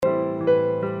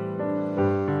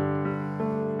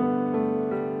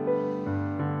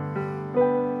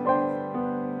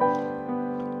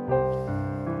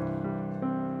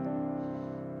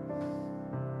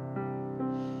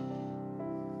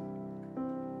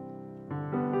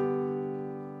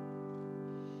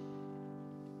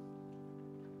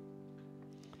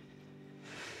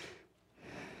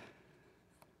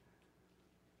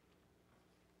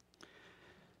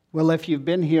Well, if you've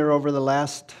been here over the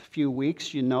last few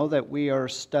weeks, you know that we are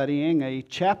studying a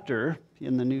chapter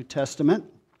in the New Testament,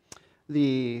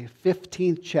 the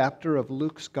 15th chapter of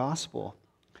Luke's Gospel.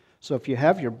 So if you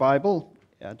have your Bible,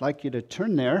 I'd like you to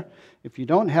turn there. If you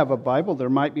don't have a Bible, there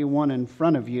might be one in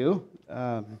front of you.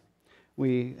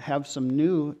 We have some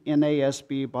new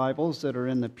NASB Bibles that are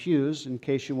in the pews in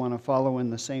case you want to follow in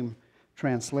the same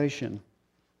translation.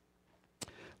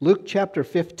 Luke chapter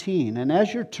 15, and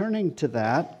as you're turning to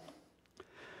that,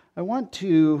 I want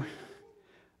to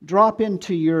drop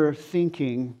into your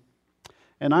thinking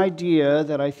an idea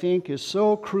that I think is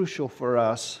so crucial for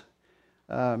us.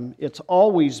 It's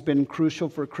always been crucial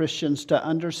for Christians to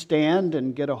understand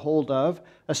and get a hold of,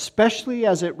 especially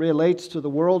as it relates to the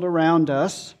world around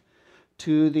us,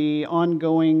 to the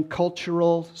ongoing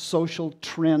cultural, social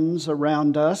trends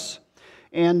around us,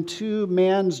 and to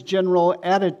man's general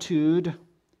attitude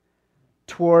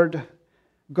toward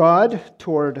God,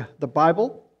 toward the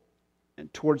Bible,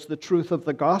 and towards the truth of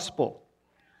the gospel.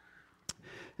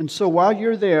 And so while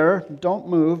you're there, don't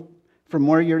move from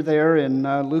where you're there in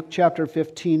Luke chapter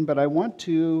 15, but I want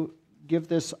to give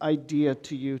this idea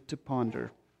to you to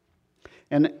ponder.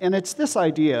 And it's this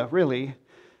idea, really.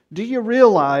 Do you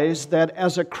realize that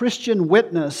as a Christian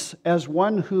witness, as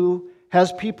one who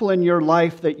has people in your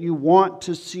life that you want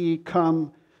to see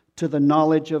come to the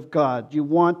knowledge of God. You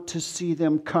want to see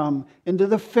them come into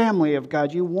the family of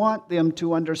God. You want them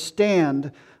to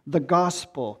understand the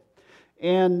gospel.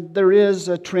 And there is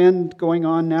a trend going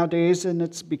on nowadays, and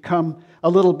it's become a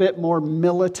little bit more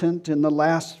militant in the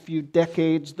last few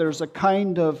decades. There's a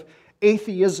kind of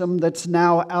atheism that's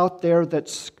now out there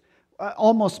that's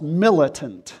almost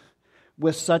militant,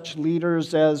 with such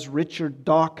leaders as Richard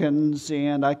Dawkins,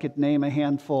 and I could name a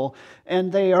handful,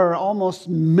 and they are almost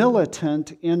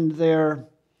militant in their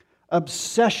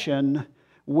obsession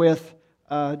with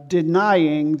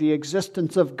denying the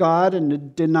existence of God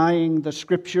and denying the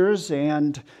Scriptures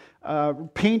and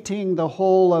painting the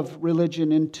whole of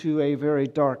religion into a very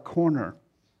dark corner.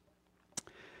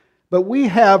 But we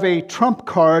have a trump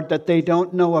card that they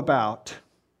don't know about.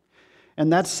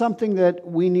 And that's something that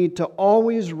we need to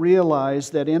always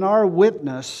realize, that in our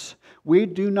witness, we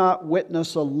do not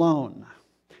witness alone.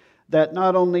 That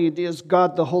not only is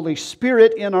God the Holy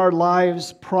Spirit in our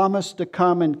lives promised to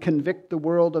come and convict the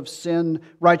world of sin,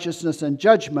 righteousness, and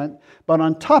judgment, but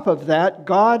on top of that,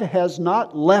 God has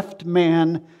not left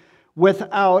man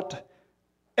without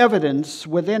evidence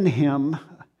within him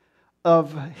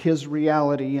of his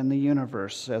reality in the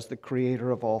universe as the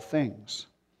creator of all things.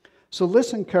 So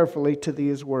listen carefully to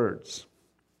these words.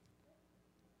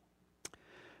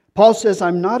 Paul says,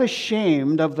 "I'm not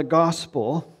ashamed of the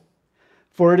gospel,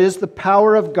 for it is the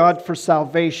power of God for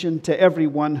salvation to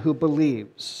everyone who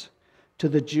believes, to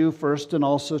the Jew first and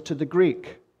also to the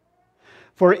Greek.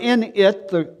 For in it,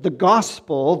 the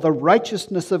gospel, the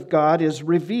righteousness of God is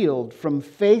revealed from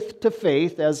faith to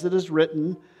faith, as it is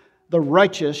written, the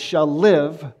righteous shall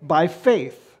live by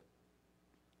faith."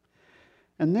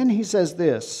 And then he says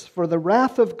this, "For the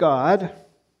wrath of God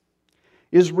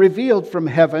is revealed from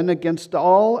heaven against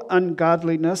all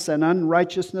ungodliness and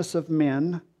unrighteousness of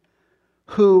men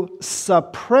who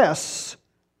suppress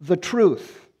the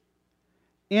truth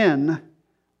in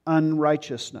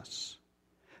unrighteousness.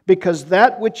 Because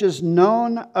that which is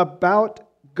known about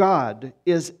God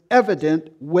is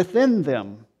evident within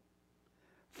them,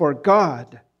 for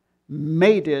God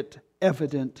made it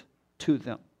evident to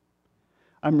them."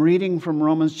 I'm reading from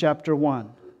Romans chapter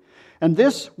 1. And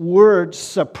this word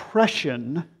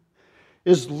suppression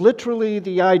is literally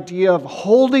the idea of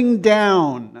holding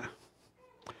down.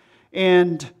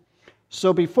 And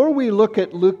so before we look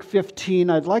at Luke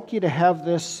 15, I'd like you to have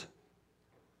this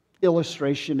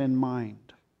illustration in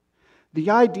mind. The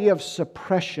idea of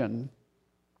suppression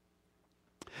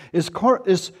is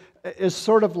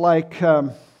sort of like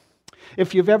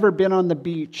if you've ever been on the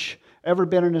beach, ever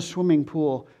been in a swimming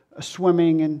pool,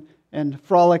 swimming and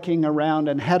frolicking around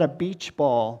and had a beach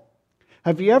ball.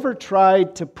 Have you ever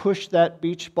tried to push that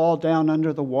beach ball down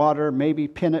under the water, maybe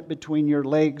pin it between your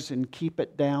legs and keep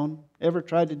it down? Ever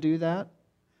tried to do that?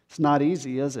 It's not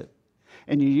easy, is it?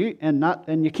 And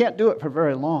you can't do it for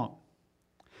very long.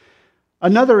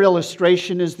 Another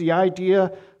illustration is the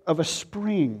idea of a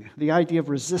spring, the idea of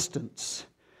resistance.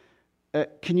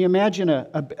 Can you imagine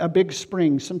a big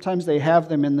spring? Sometimes they have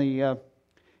them in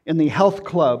the health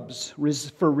clubs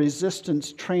for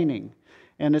resistance training.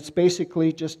 And it's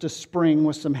basically just a spring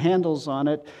with some handles on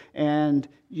it, and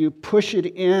you push it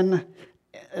in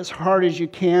as hard as you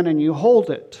can, and you hold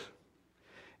it,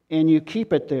 and you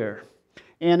keep it there.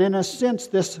 And in a sense,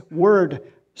 this word,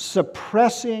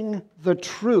 suppressing the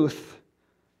truth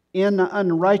in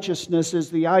unrighteousness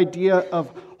is the idea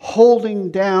of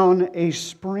holding down a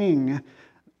spring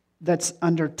that's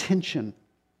under tension.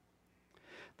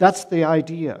 That's the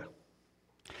idea.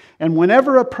 And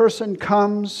whenever a person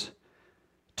comes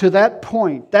to that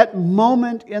point, that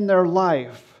moment in their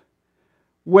life,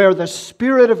 where the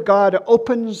Spirit of God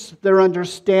opens their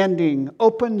understanding,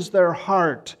 opens their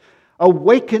heart,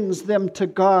 awakens them to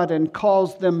God and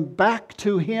calls them back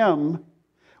to Him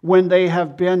when they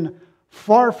have been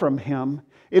far from Him,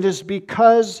 it is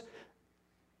because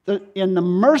in the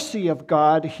mercy of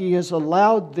God, He has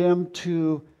allowed them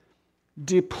to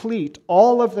deplete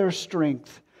all of their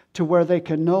strength to where they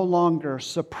can no longer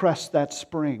suppress that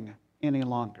spring any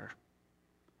longer.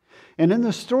 And in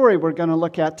the story we're going to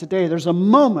look at today, there's a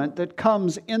moment that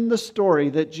comes in the story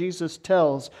that Jesus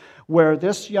tells where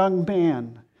this young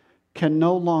man can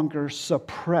no longer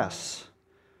suppress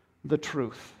the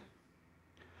truth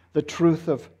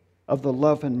of the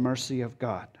love and mercy of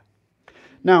God.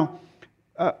 Now,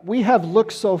 we have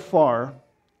looked so far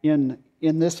in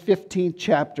this 15th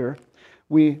chapter.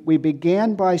 We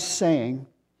began by saying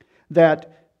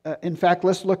that, in fact,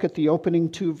 let's look at the opening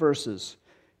 2 verses.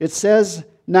 It says,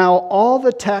 "Now all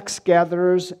the tax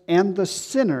gatherers and the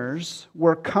sinners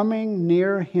were coming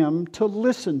near him to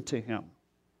listen to him."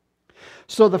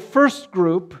 So the first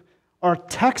group are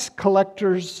tax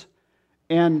collectors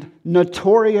and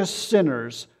notorious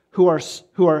sinners who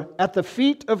are at the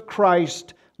feet of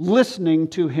Christ listening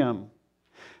to Him.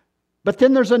 But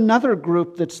then there's another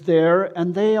group that's there,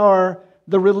 and they are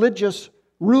the religious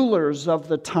rulers of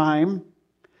the time,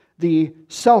 the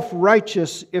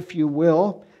self-righteous, if you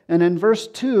will. And in verse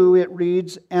 2 it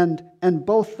reads, and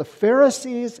both the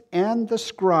Pharisees and the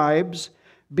scribes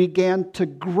began to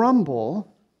grumble,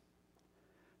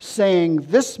 saying,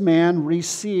 "This man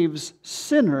receives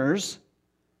sinners.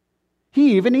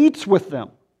 He even eats with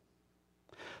them."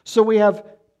 So we have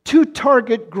 2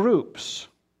 target groups.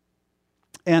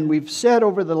 And we've said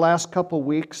over the last couple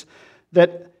weeks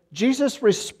that Jesus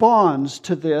responds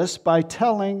to this by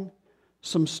telling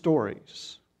some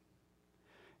stories.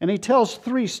 And He tells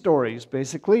 3 stories,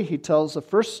 basically. He tells the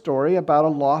first story about a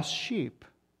lost sheep.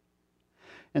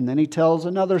 And then He tells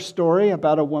another story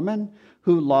about a woman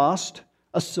who lost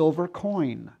a silver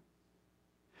coin.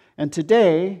 And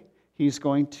today, He's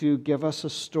going to give us a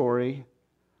story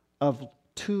of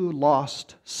 2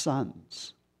 lost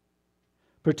sons.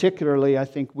 Particularly, I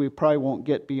think we probably won't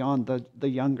get beyond the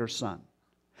younger son.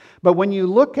 But when you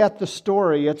look at the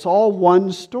story, it's all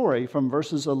one story from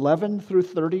verses 11 through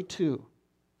 32.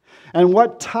 And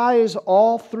what ties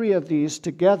all 3 of these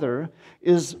together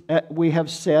is, we have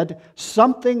said,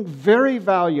 something very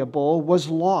valuable was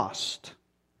lost.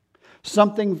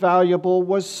 Something valuable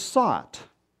was sought,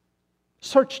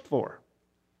 searched for.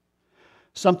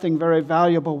 Something very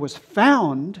valuable was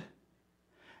found,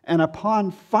 and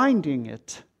upon finding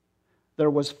it, there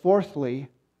was fourthly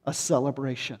a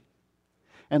celebration.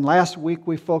 And last week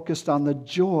we focused on the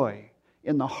joy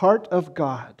in the heart of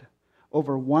God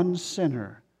over one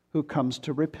sinner who comes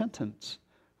to repentance,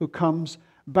 who comes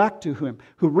back to Him,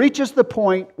 who reaches the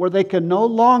point where they can no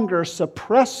longer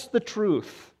suppress the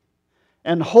truth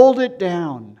and hold it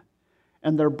down,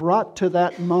 and they're brought to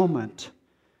that moment,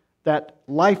 that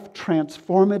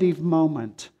life-transformative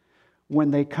moment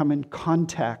when they come in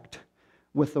contact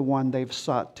with the one they've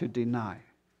sought to deny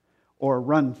or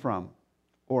run from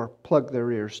or plug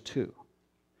their ears to.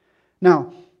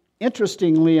 Now,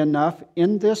 interestingly enough,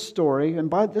 in this story,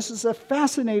 this is a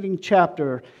fascinating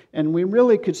chapter, and we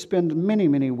really could spend many,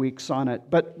 many weeks on it,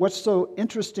 but what's so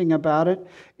interesting about it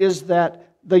is that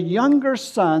the younger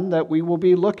son that we will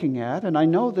be looking at, and I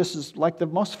know this is like the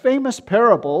most famous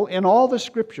parable in all the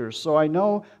Scriptures, so I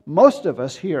know most of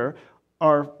us here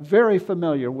are very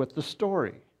familiar with the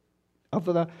story of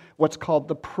what's called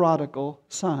the prodigal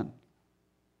son.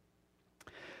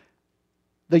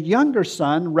 The younger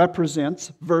son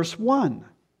represents verse 1,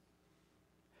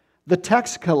 the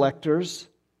tax collectors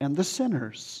and the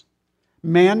sinners,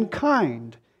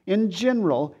 mankind in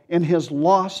general in his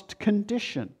lost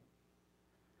condition.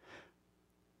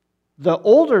 The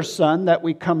older son that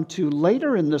we come to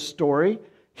later in the story,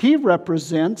 he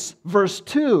represents, verse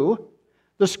 2,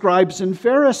 the scribes and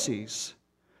Pharisees,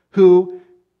 who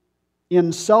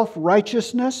in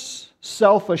self-righteousness,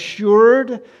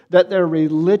 self-assured that their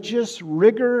religious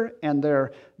rigor and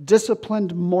their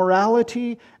disciplined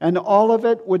morality and all of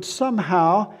it would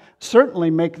somehow certainly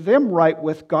make them right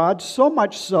with God, so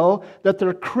much so that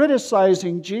they're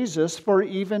criticizing Jesus for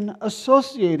even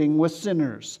associating with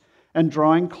sinners and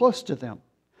drawing close to them.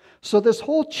 So this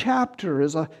whole chapter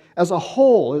as a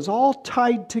whole is all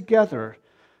tied together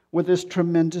with this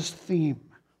tremendous theme.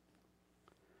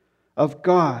 of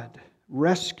God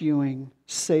rescuing,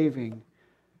 saving,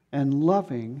 and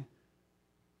loving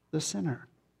the sinner.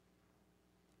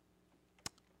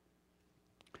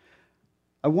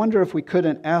 I wonder if we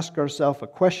couldn't ask ourselves a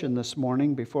question this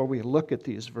morning before we look at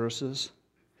these verses.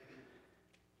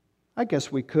 I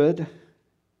guess we could.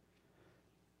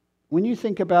 When you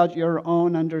think about your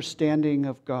own understanding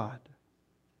of God,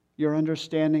 your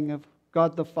understanding of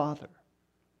God the Father,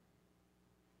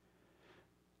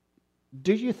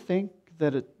 do you think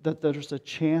that there's a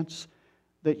chance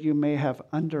that you may have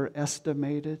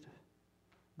underestimated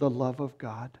the love of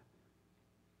God?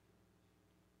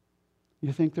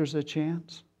 You think there's a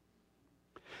chance?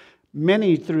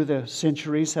 Many through the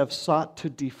centuries have sought to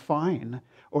define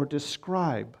or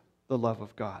describe the love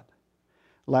of God.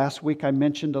 Last week I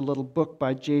mentioned a little book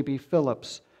by J.B.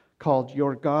 Phillips called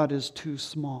Your God is Too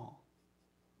Small.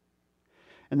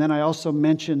 And then I also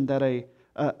mentioned that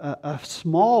a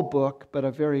small book, but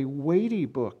a very weighty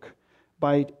book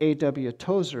by A.W.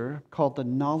 Tozer called The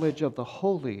Knowledge of the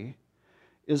Holy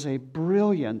is a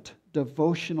brilliant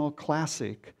devotional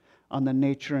classic on the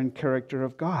nature and character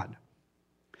of God.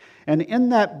 And in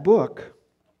that book,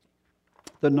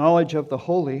 The Knowledge of the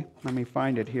Holy, let me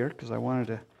find it here because I wanted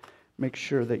to make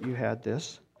sure that you had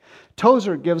this.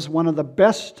 Tozer gives one of the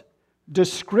best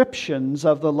descriptions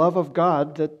of the love of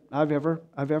God that I've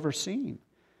ever seen.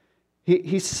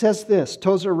 He says this,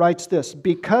 Tozer writes this,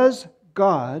 because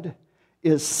God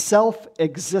is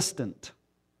self-existent.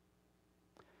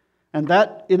 And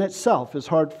that in itself is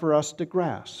hard for us to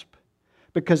grasp,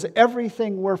 because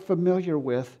everything we're familiar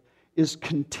with is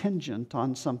contingent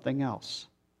on something else.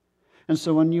 And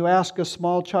so when you ask a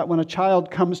small child, when a child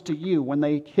comes to you, when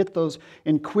they hit those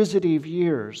inquisitive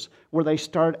years where they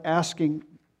start asking,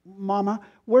 Mama,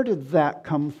 where did that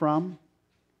come from?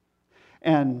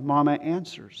 And Mama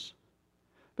answers.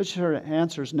 But her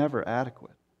answer is never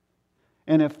adequate.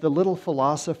 And if the little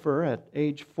philosopher at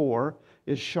age 4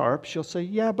 is sharp, she'll say,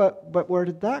 yeah, but where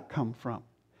did that come from?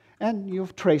 And you'll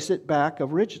trace it back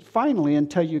finally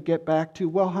until you get back to,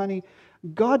 well, honey,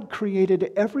 God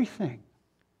created everything.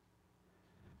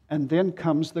 And then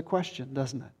comes the question,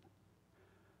 doesn't it?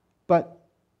 But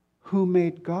who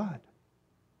made God?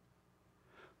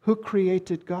 Who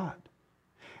created God?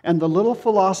 And the little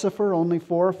philosopher, only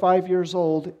 4 or 5 years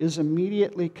old, is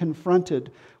immediately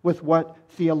confronted with what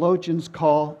theologians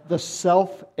call the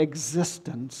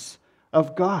self-existence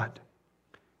of God.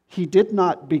 He did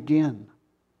not begin.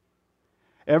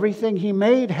 Everything he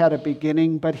made had a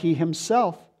beginning, but he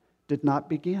himself did not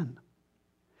begin.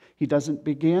 He doesn't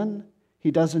begin,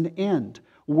 he doesn't end.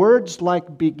 Words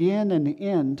like begin and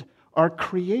end are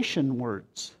creation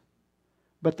words,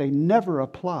 but they never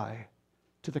apply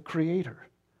to the Creator,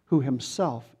 who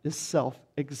himself is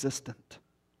self-existent.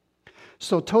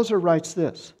 So Tozer writes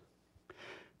this,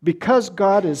 because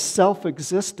God is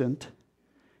self-existent,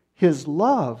 his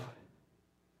love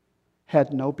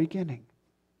had no beginning.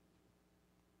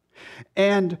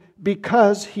 And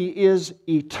because he is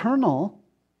eternal,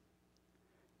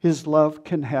 his love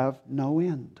can have no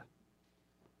end.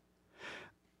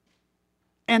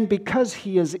 And because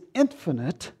he is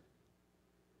infinite,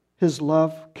 his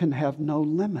love can have no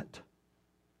limit.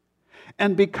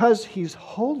 And because he's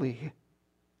holy,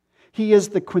 he is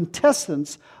the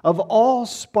quintessence of all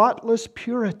spotless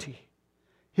purity.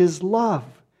 His love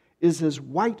is as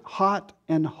white hot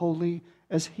and holy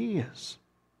as he is.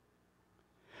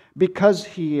 Because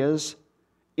he is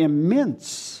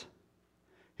immense,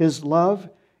 his love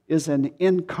is an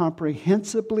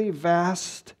incomprehensibly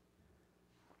vast,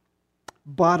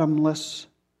 bottomless,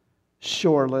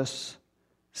 shoreless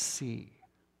sea.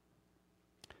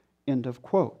 End of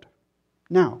quote.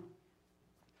 Now,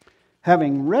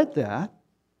 having read that,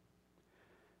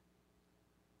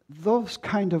 those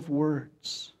kind of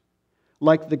words,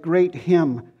 like the great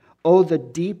hymn, "Oh, the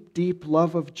deep, deep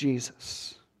love of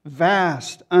Jesus,"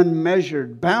 vast,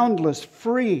 unmeasured, boundless,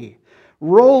 free,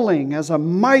 rolling as a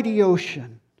mighty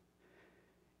ocean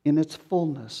in its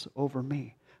fullness over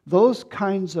me. Those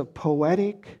kinds of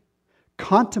poetic,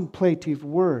 contemplative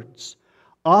words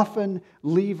often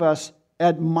leave us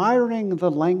admiring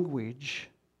the language,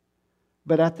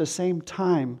 but at the same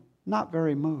time, not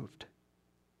very moved.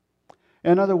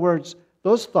 In other words,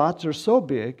 those thoughts are so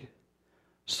big,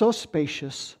 so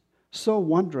spacious, so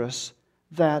wondrous,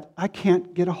 that I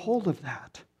can't get a hold of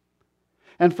that.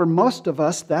 And for most of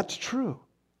us, that's true.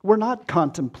 We're not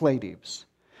contemplatives.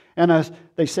 And as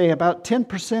they say, about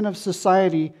 10% of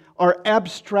society are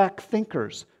abstract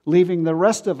thinkers, leaving the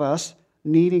rest of us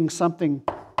needing something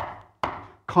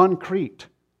concrete.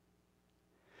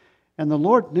 And the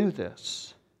Lord knew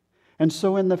this. And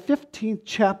so in the 15th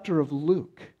chapter of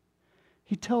Luke,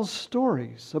 He tells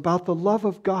stories about the love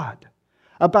of God,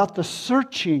 about the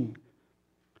searching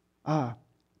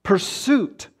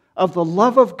pursuit of the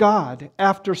love of God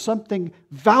after something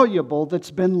valuable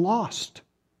that's been lost.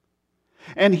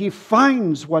 And he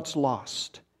finds what's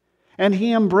lost, and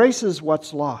he embraces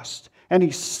what's lost, and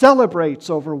he celebrates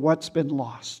over what's been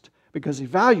lost because he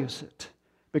values it,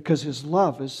 because his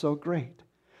love is so great.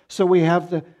 So we have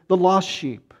the lost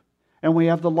sheep, and we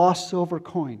have the lost silver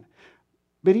coin.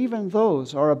 But even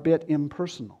those are a bit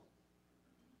impersonal.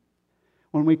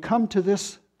 When we come to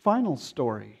this final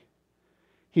story,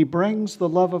 he brings the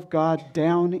love of God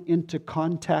down into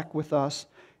contact with us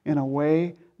in a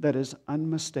way that is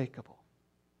unmistakable.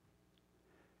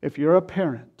 If you're a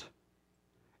parent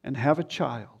and have a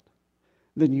child,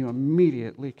 then you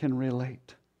immediately can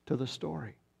relate to the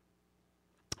story.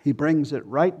 He brings it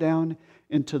right down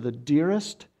into the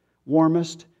dearest,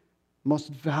 warmest, most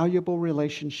valuable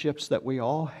relationships that we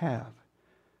all have,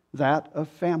 that of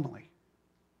family.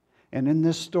 And in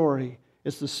this story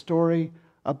is the story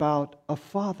about a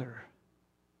father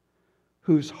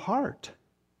whose heart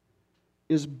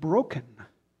is broken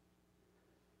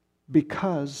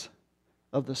because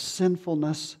of the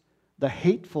sinfulness, the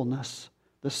hatefulness,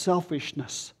 the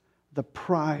selfishness, the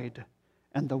pride,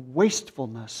 and the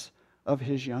wastefulness of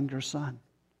his younger son.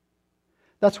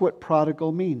 That's what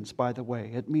prodigal means, by the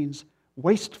way. It means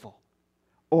wasteful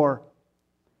or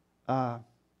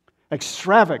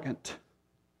extravagant,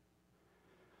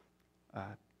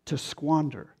 to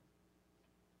squander.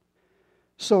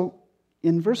 So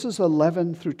in verses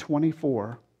 11 through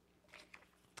 24,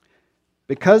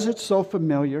 because it's so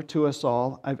familiar to us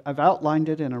all, I've outlined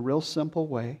it in a real simple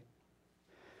way.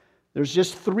 There's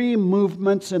just 3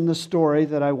 movements in the story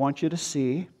that I want you to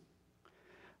see.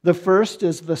 The first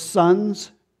is the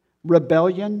son's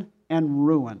rebellion and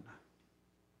ruin.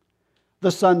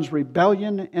 The son's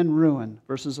rebellion and ruin,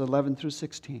 verses 11 through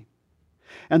 16.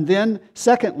 And then,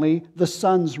 secondly, the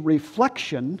son's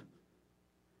reflection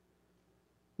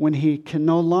when he can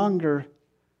no longer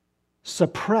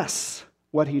suppress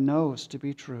what he knows to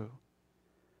be true,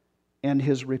 and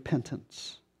his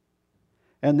repentance.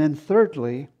 And then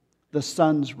thirdly, the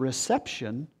son's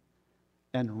reception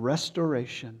and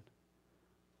restoration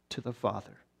to the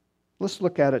Father. Let's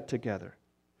look at it together.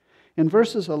 In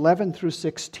verses 11 through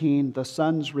 16, the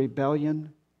son's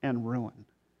rebellion and ruin.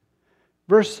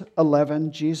 Verse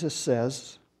 11, Jesus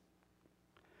says,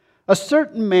 "A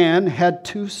certain man had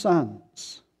 2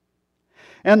 sons,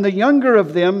 and the younger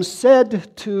of them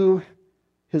said to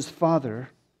his father,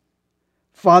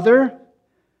 'Father,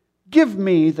 give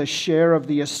me the share of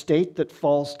the estate that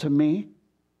falls to me.'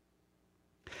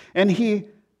 And he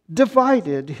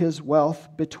divided his wealth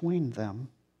between them.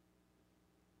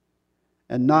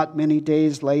 And not many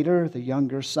days later, the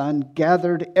younger son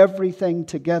gathered everything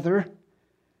together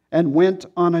and went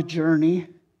on a journey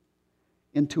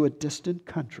into a distant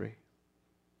country.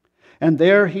 And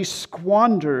there he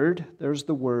squandered," there's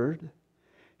the word,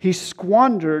 "he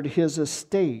squandered his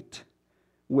estate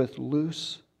with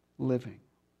loose living.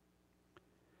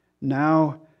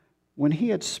 Now, when he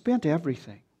had spent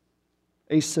everything,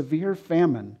 a severe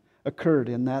famine occurred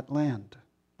in that land,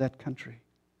 that country,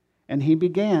 and he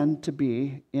began to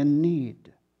be in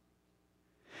need.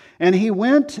 And he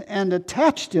went and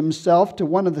attached himself to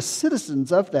one of the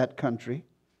citizens of that country,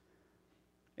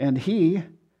 and he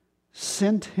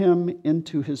sent him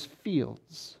into his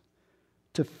fields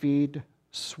to feed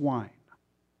swine.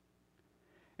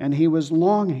 And he was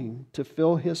longing to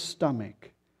fill his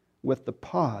stomach with the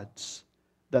pods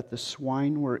that the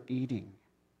swine were eating,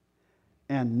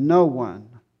 and no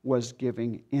one was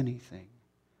giving anything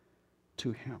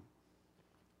to him."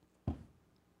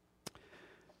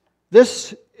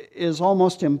 This is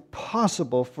almost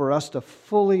impossible for us to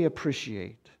fully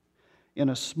appreciate in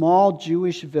a small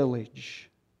Jewish village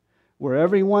where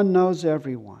everyone knows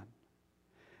everyone.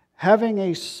 Having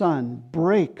a son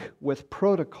break with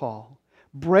protocol,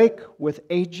 break with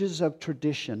ages of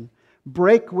tradition,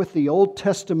 break with the Old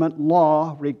Testament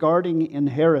law regarding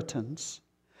inheritance.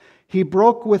 He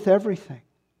broke with everything.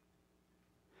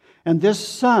 And this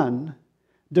son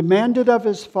demanded of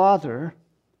his father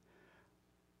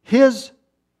his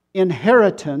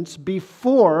inheritance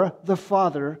before the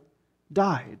father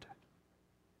died.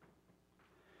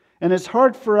 And it's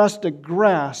hard for us to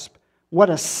grasp what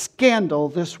a scandal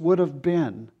this would have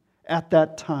been at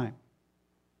that time.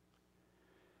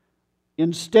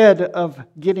 Instead of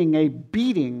getting a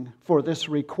beating for this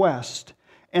request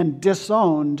and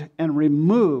disowned and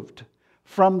removed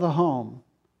from the home,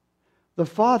 the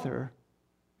father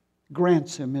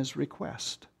grants him his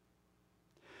request.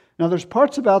 Now, there's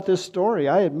parts about this story,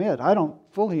 I admit, I don't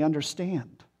fully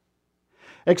understand.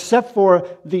 except for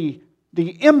the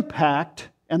impact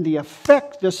and the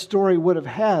effect this story would have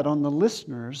had on the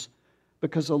listeners,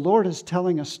 because the Lord is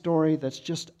telling a story that's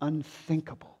just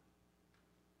unthinkable.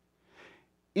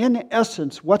 In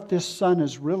essence, what this son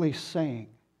is really saying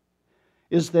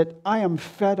is that I am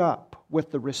fed up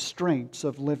with the restraints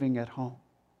of living at home.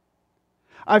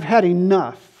 I've had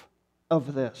enough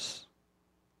of this.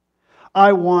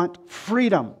 I want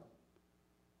freedom.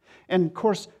 And of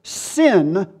course,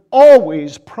 sin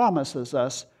always promises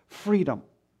us freedom.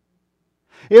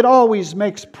 It always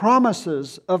makes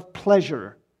promises of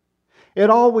pleasure. It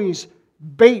always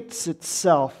baits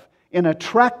itself in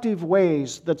attractive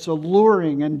ways that's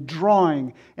alluring and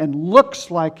drawing and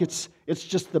looks like it's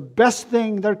just the best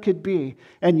thing there could be.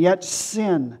 And yet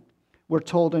sin, we're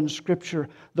told in Scripture,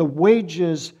 the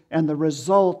wages and the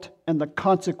result and the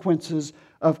consequences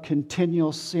of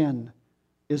continual sin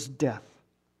is death.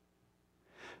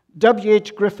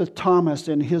 W.H. Griffith Thomas,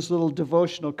 in his little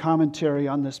devotional commentary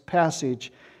on this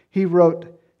passage, he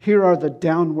wrote, "Here are the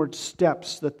downward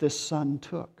steps that this son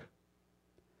took.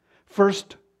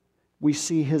 First, we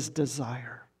see his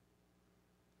desire.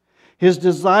 His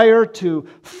desire to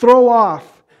throw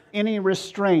off any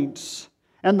restraints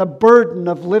and the burden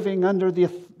of living under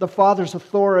the Father's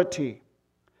authority,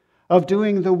 of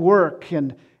doing the work.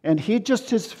 And he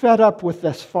just is fed up with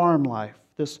this farm life,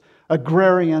 this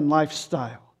agrarian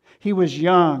lifestyle. He was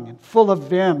young and full of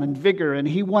vim and vigor, and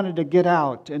he wanted to get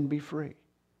out and be free.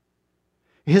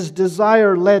 His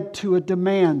desire led to a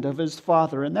demand of his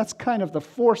father, and that's kind of the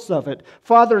force of it.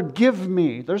 Father, give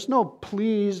me. There's no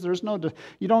please. There's no.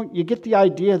 You get the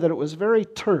idea that it was very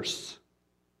terse.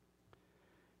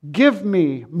 Give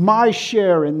me my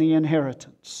share in the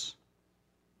inheritance.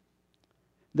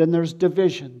 Then there's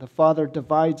division. The father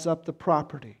divides up the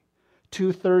property.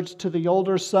 2/3 to the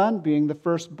older son, being the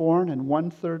firstborn, and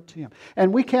 1/3 to him.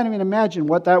 And we can't even imagine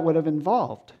what that would have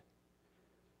involved.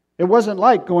 It wasn't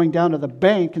like going down to the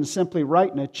bank and simply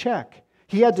writing a check.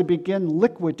 He had to begin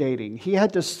liquidating. He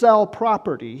had to sell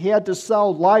property. He had to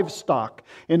sell livestock.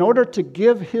 In order to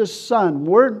give his son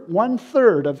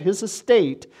 1/3 of his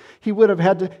estate, he would have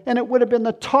had to, and it would have been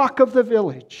the talk of the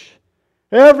village.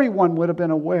 Everyone would have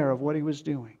been aware of what he was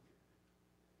doing.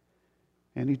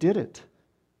 And he did it.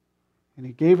 And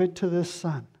he gave it to this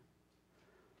son.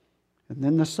 And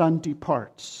then the son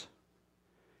departs.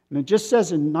 And it just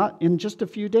says in just a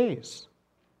few days.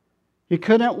 He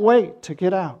couldn't wait to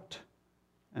get out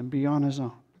and be on his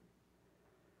own.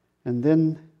 And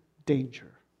then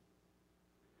danger.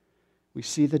 We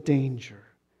see the danger.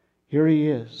 Here he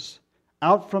is,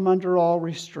 out from under all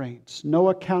restraints, no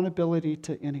accountability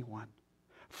to anyone,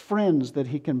 friends that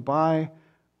he can buy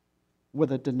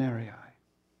with a denarii.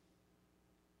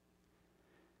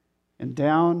 And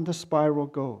down the spiral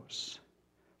goes.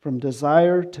 From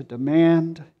desire to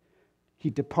demand, he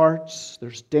departs.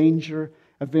 There's danger.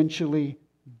 Eventually,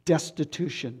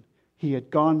 destitution. He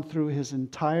had gone through his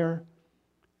entire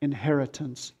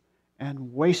inheritance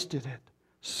and wasted it.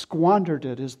 Squandered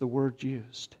it is the word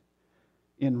used.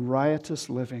 In riotous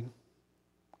living.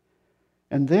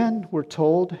 And then we're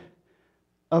told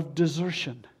of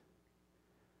desertion.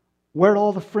 Where'd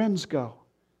all the friends go?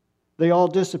 They all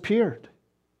disappeared.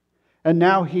 And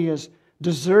now he is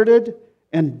deserted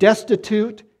and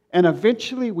destitute, and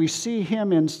eventually we see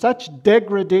him in such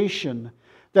degradation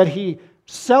that he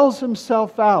sells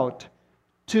himself out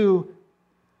to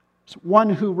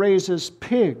one who raises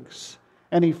pigs,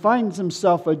 and he finds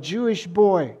himself a Jewish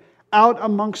boy out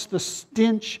amongst the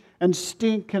stench and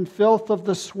stink and filth of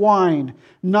the swine,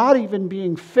 not even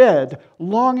being fed,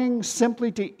 longing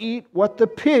simply to eat what the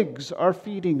pigs are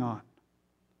feeding on.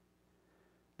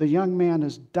 The young man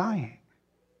is dying.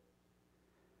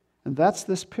 And that's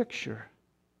this picture.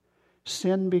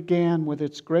 Sin began with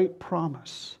its great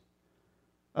promise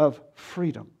of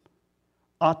freedom,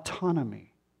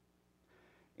 autonomy,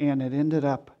 and it ended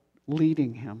up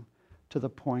leading him to the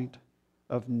point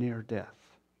of near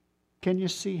death. Can you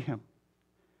see him?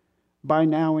 By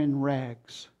now in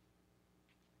rags,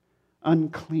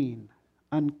 unclean,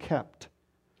 unkept,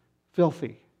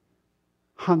 filthy,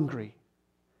 hungry,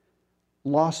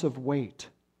 loss of weight,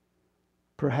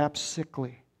 perhaps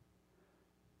sickly.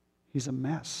 He's a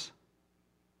mess.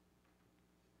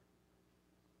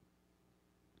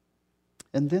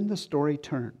 And then the story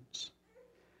turns.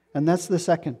 And that's the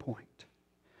second point.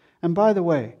 And by the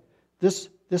way, this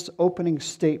opening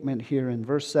statement here in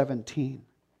verse 17,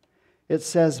 it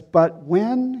says, "But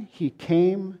when he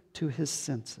came to his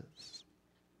senses."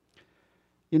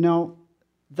 You know,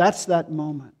 that's that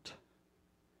moment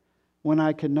when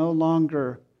I can no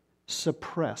longer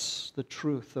suppress the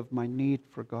truth of my need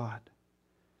for God,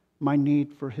 my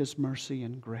need for His mercy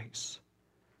and grace.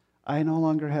 I no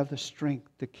longer have the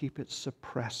strength to keep it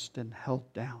suppressed and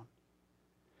held down.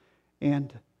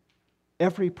 And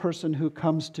every person who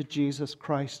comes to Jesus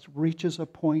Christ reaches a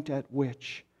point at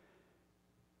which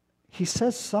he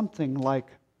says something like,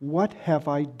 "What have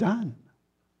I done?"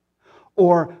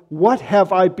 Or, "What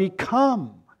have I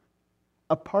become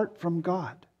apart from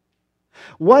God?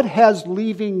 What has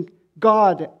leaving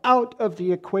God out of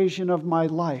the equation of my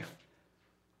life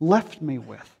left me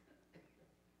with?"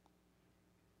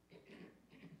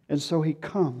 And so he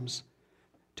comes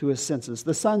to his senses.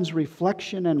 The Son's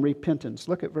reflection and repentance.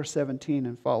 Look at verse 17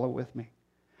 and follow with me.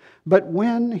 "But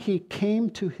when he came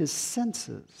to his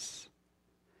senses,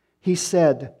 he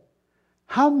said,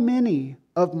 'How many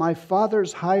of my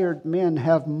father's hired men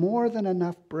have more than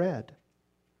enough bread?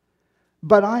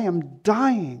 But I am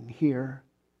dying here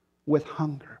with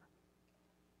hunger.'"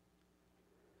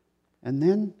 And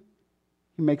then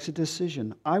he makes a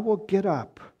decision. "I will get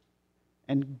up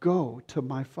and go to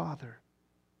my father,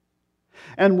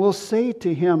 and will say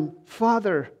to him,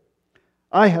 'Father,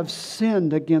 I have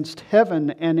sinned against heaven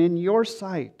and in your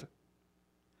sight.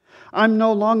 I'm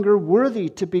no longer worthy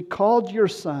to be called your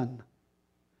son.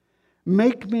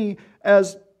 Make me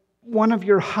as one of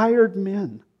your hired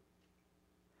men.'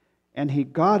 And he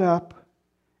got up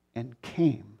and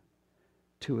came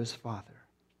to his father."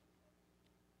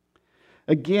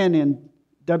 Again, in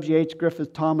W.H.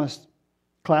 Griffith Thomas'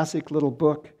 classic little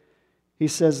book, he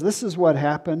says this is what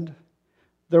happened.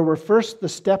 There were first the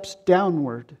steps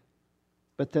downward,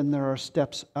 but then there are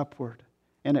steps upward.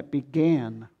 And it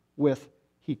began with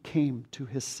he came to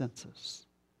his senses.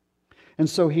 And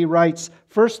so he writes,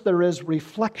 first there is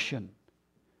reflection.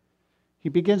 He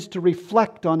begins to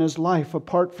reflect on his life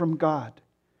apart from God.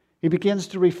 He begins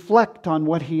to reflect on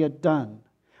what he had done,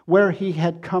 where he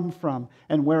had come from,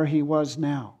 and where he was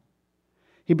now.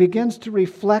 He begins to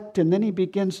reflect, and then he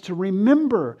begins to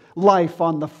remember life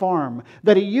on the farm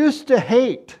that he used to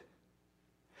hate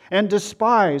and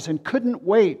despise and couldn't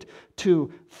wait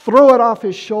to throw it off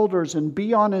his shoulders and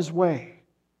be on his way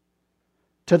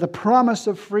to the promise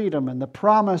of freedom and the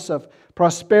promise of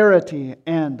prosperity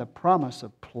and the promise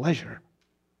of pleasure.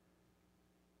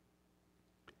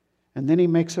 And then he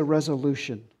makes a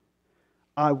resolution.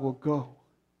 I will go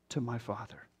to my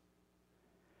Father.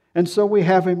 And so we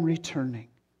have him returning.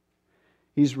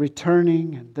 He's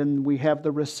returning, and then we have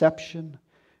the reception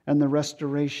and the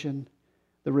restoration,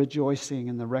 the rejoicing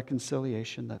and the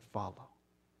reconciliation that follow.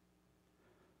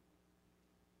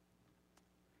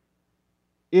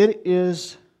 It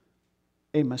is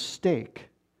a mistake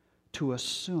to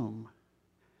assume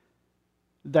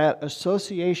that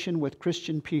association with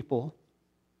Christian people,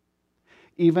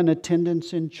 even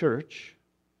attendance in church,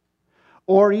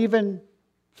 or even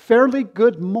fairly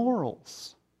good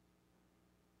morals,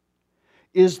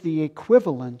 is the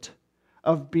equivalent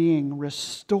of being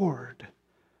restored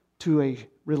to a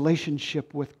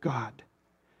relationship with God.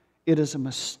 It is a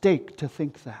mistake to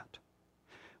think that.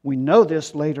 We know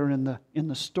this later in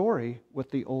the story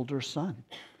with the older son.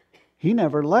 He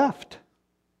never left,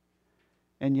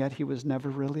 and yet he was never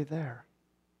really there.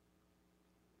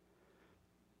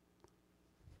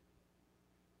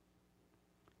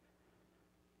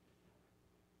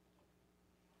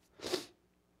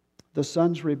 The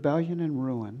son's rebellion and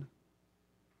ruin,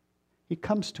 he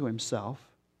comes to himself,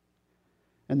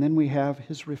 and then we have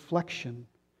his reflection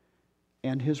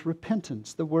and his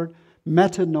repentance. The word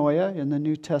metanoia in the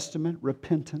New Testament,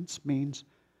 repentance, means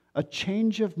a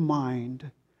change of mind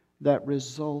that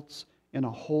results in a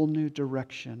whole new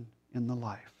direction in the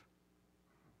life.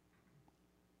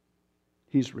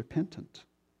 He's repentant.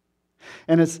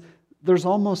 And there's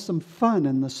almost some fun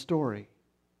in the story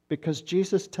because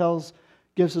Jesus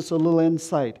gives us a little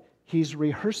insight. He's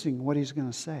rehearsing what he's going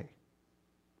to say.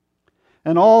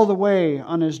 And all the way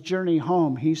on his journey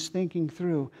home, he's thinking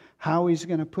through how he's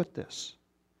going to put this.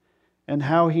 And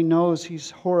how he knows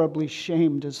he's horribly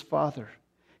shamed his father.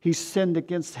 He's sinned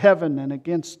against heaven and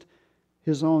against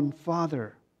his own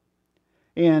father.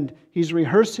 And he's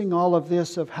rehearsing all of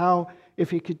this of how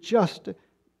if he could just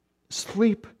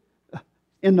sleep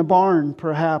in the barn,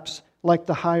 perhaps, like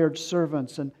the hired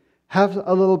servants, and have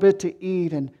a little bit to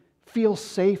eat and feel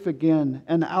safe again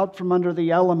and out from under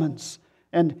the elements.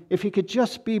 And if he could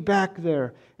just be back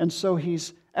there. And so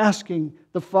he's asking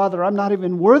the Father, I'm not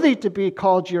even worthy to be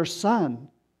called your son.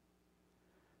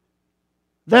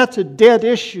 That's a dead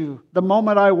issue the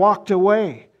moment I walked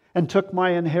away and took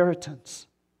my inheritance.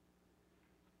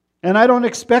 And I don't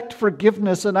expect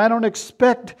forgiveness, and I don't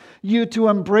expect you to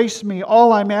embrace me.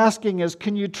 All I'm asking is,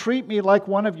 can you treat me like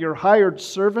one of your hired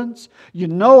servants? You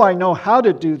know I know how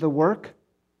to do the work.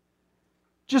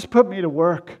 Just put me to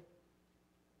work.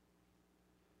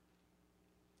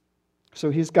 So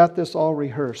he's got this all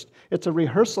rehearsed. It's a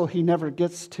rehearsal he never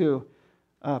gets to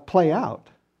play out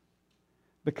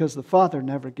because the Father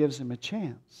never gives him a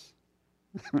chance.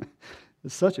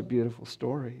 It's such a beautiful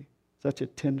story, such a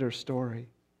tender story.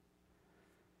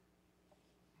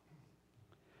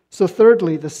 So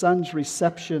thirdly, the Son's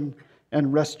reception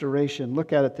and restoration.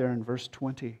 Look at it there in verse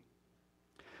 20.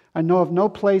 I know of no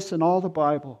place in all the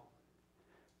Bible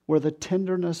where the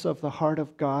tenderness of the heart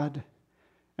of God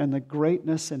and the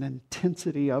greatness and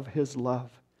intensity of His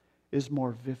love is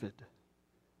more vivid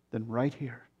than right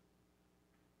here.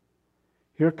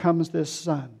 Here comes this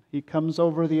Son. He comes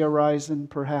over the horizon,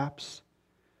 perhaps,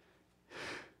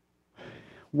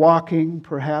 walking,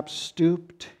 perhaps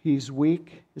stooped. He's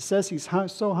weak. It says he's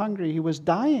so hungry he was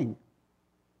dying.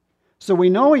 So we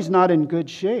know he's not in good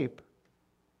shape.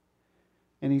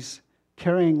 And he's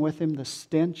carrying with him the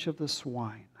stench of the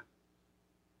swine.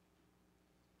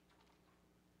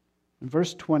 And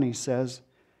verse 20 says,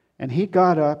 and he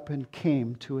got up and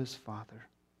came to his father.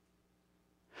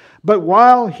 But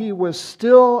while he was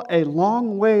still a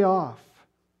long way off,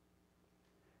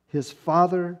 his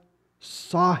father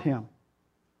saw him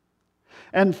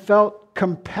and felt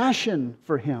compassion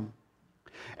for him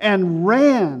and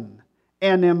ran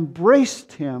and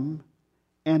embraced him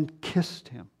and kissed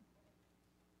him.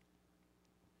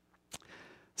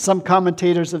 Some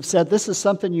commentators have said this is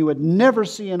something you would never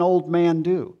see an old man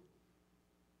do.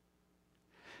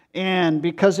 And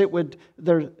because it would,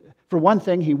 for one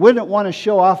thing, he wouldn't want to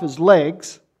show off his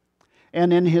legs.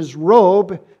 And in his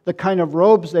robe, the kind of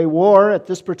robes they wore at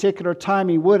this particular time,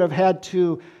 he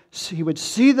would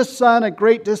see the sun a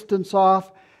great distance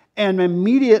off and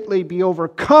immediately be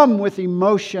overcome with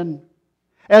emotion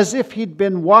as if he'd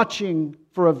been watching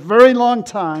for a very long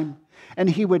time. And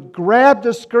he would grab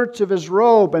the skirts of his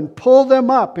robe and pull them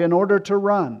up in order to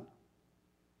run.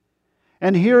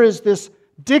 And here is this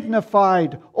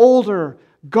dignified, older,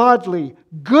 godly,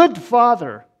 good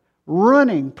father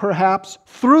running perhaps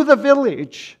through the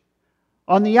village,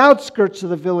 on the outskirts of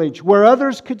the village, where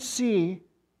others could see,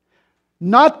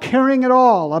 not caring at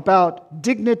all about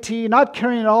dignity, not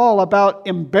caring at all about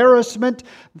embarrassment,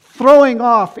 throwing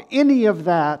off any of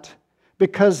that,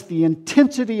 because the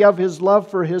intensity of his love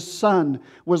for his son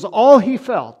was all he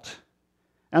felt,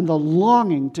 and the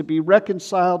longing to be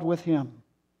reconciled with him.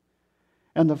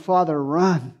 And the father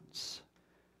runs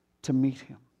to meet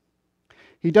him.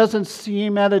 He doesn't see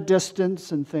him at a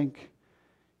distance and think,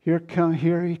 here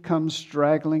he comes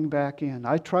straggling back in.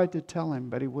 I tried to tell him,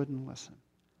 but he wouldn't listen.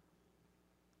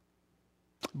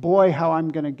 Boy, how I'm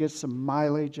going to get some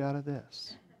mileage out of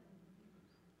this.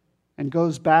 And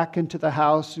goes back into the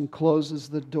house and closes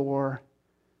the door,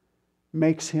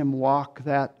 makes him walk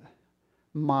that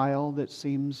mile that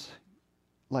seems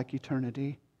like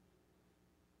eternity.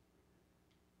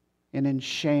 And in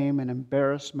shame and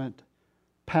embarrassment,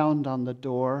 pound on the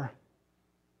door.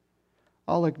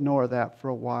 I'll ignore that for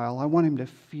a while. I want him to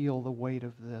feel the weight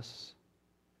of this.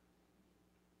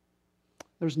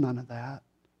 There's none of that.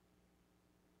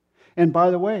 And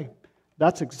by the way,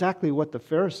 that's exactly what the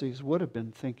Pharisees would have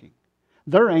been thinking.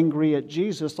 They're angry at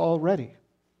Jesus already.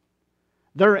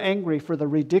 They're angry for the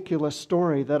ridiculous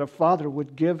story that a father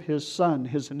would give his son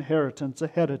his inheritance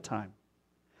ahead of time.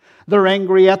 They're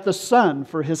angry at the Son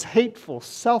for his hateful,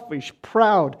 selfish,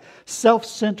 proud,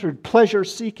 self-centered,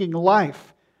 pleasure-seeking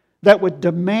life that would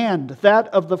demand that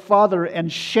of the Father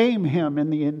and shame him in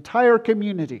the entire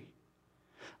community.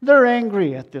 They're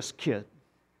angry at this kid.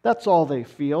 That's all they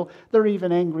feel. They're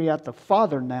even angry at the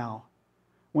Father now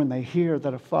when they hear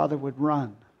that a father would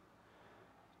run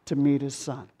to meet his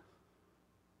son.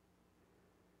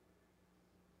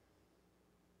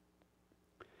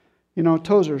 You know,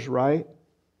 Tozer's right.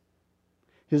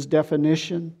 His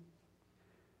definition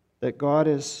that God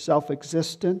is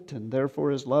self-existent and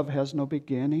therefore His love has no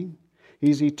beginning.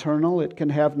 He's eternal, it can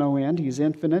have no end. He's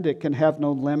infinite, it can have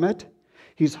no limit.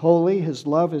 He's holy, His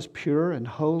love is pure and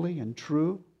holy and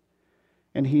true.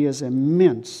 And He is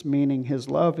immense, meaning His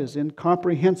love is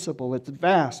incomprehensible. It's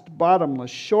vast,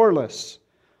 bottomless, shoreless,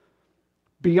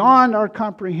 beyond our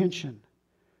comprehension.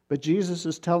 But Jesus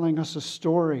is telling us a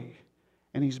story.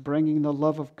 And He's bringing the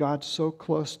love of God so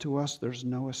close to us, there's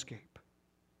no escape.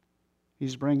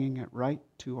 He's bringing it right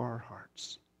to our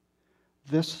hearts.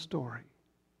 This story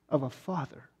of a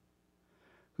father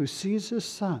who sees his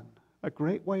son a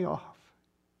great way off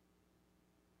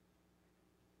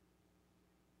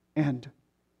and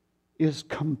is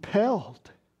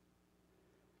compelled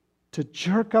to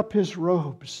jerk up his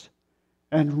robes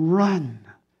and run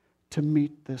to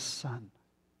meet this son.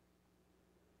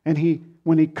 And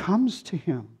when he comes to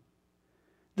him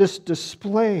This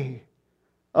display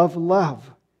of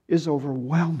love is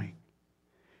overwhelming.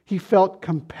 He felt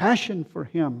compassion for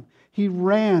him. He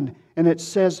ran, and it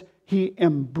says he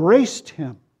embraced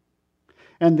him.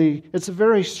 And it's a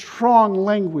very strong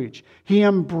language. He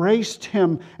embraced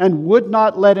him and would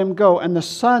not let him go. And the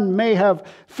son may have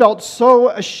felt so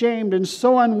ashamed and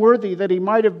so unworthy that he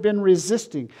might have been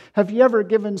resisting. Have you ever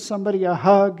given somebody a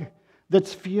hug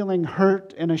that's feeling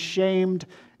hurt and ashamed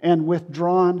and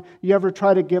withdrawn? You ever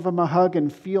try to give them a hug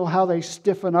and feel how they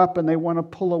stiffen up and they want to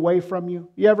pull away from you?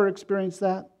 You ever experienced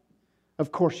that?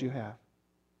 Of course you have.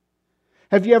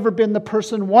 Have you ever been the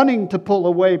person wanting to pull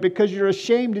away because you're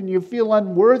ashamed and you feel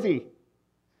unworthy?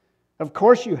 Of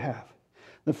course you have.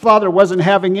 The Father wasn't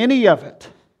having any of it.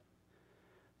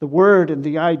 The word and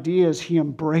the idea is he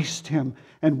embraced him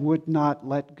and would not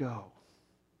let go.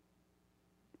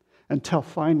 Until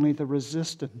finally the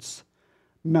resistance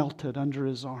melted under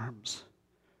his arms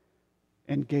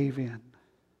and gave in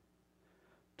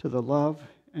to the love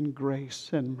and grace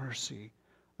and mercy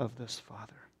of this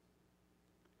Father.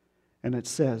 And it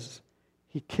says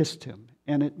he kissed him,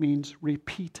 and it means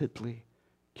repeatedly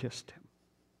kissed him.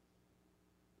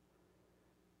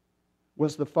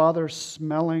 Was the Father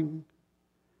smelling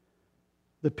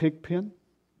the pig pen?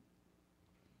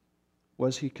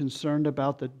 Was he concerned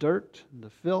about the dirt and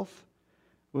the filth?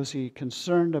 Was he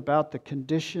concerned about the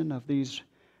condition of these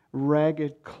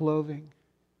ragged clothing?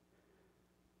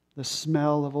 The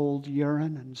smell of old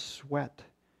urine and sweat?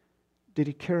 Did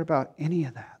he care about any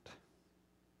of that?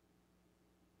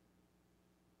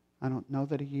 I don't know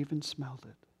that he even smelled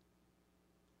it.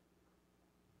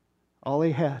 All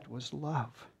he had was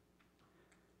love.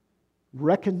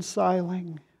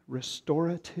 Reconciling,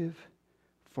 restorative,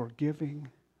 forgiving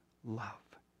love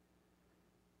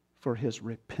for his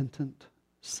repentant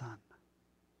son.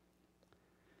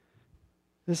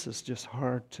 This is just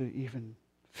hard to even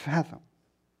fathom.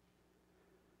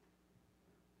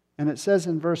 And it says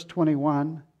in verse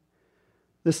 21,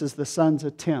 this is the son's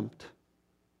attempt.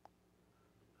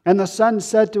 And the son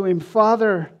said to him,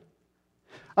 Father,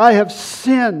 I have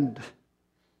sinned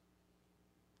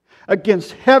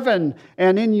against heaven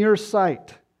and in your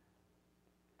sight.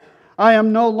 I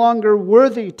am no longer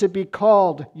worthy to be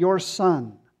called your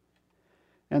son.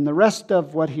 And the rest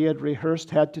of what he had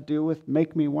rehearsed had to do with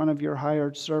make me one of your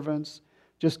hired servants,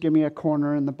 just give me a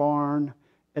corner in the barn,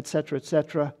 etc.,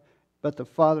 etc. But the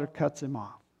father cuts him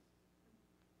off.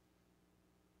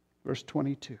 Verse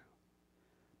 22.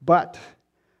 But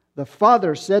the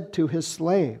father said to his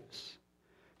slaves,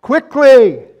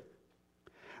 quickly,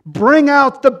 bring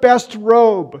out the best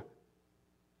robe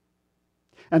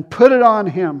and put it on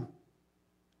him,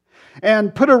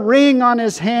 and put a ring on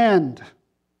his hand,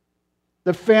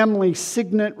 the family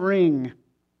signet ring,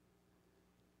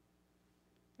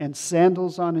 and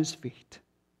sandals on his feet.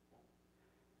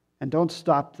 And don't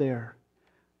stop there.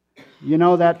 You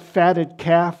know that fatted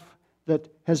calf that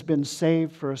has been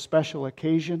saved for a special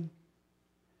occasion?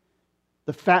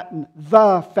 The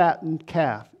fattened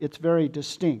calf. It's very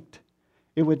distinct.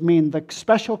 It would mean the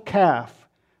special calf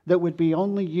that would be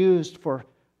only used for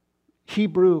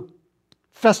Hebrew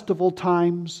festival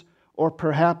times, or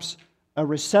perhaps a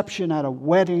reception at a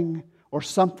wedding, or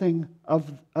something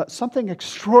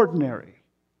extraordinary.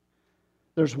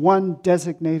 There's one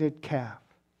designated calf,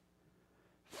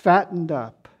 fattened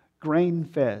up,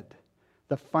 grain-fed,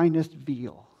 the finest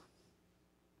veal.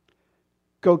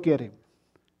 Go get him.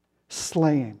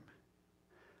 Slay him.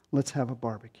 Let's have a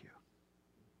barbecue.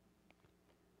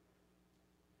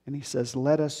 And he says,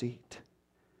 let us eat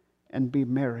and be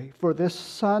merry. For this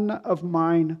son of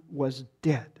mine was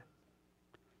dead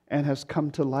and has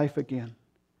come to life again.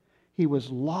 He was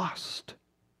lost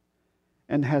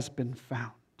and has been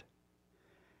found.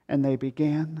 And they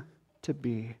began to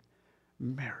be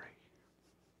merry.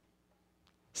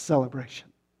 Celebration.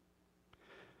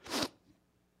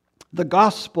 The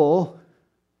gospel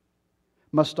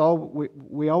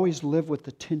we always live with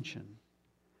the tension.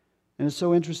 And it's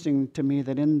so interesting to me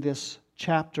that in this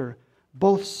chapter,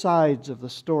 both sides of the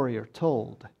story are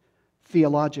told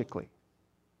theologically.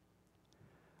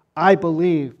 I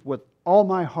believe with all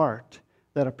my heart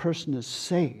that a person is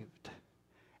saved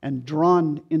and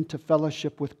drawn into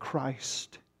fellowship with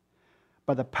Christ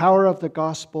by the power of the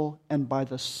gospel and by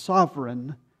the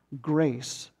sovereign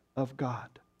grace of God.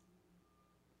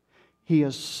 He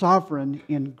is sovereign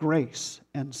in grace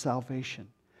and salvation.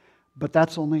 But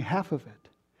that's only half of it.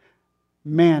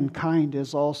 Mankind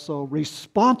is also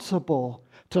responsible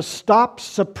to stop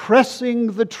suppressing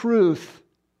the truth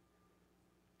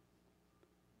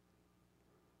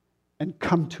and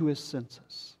come to his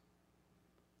senses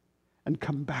and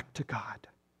come back to God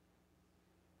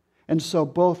And so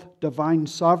both divine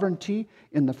sovereignty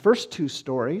in the first two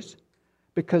stories,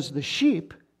 because the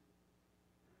sheep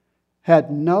had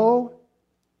no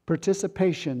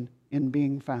participation in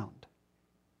being found.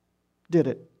 Did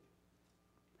it?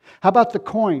 How about the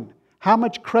coin? How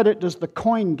much credit does the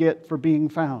coin get for being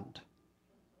found?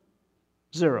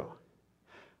 0.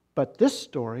 But this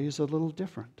story is a little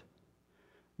different.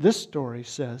 This story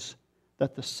says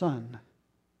that the son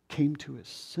came to his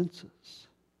senses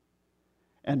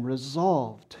and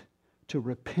resolved to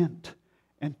repent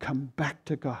and come back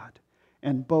to God.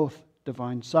 And both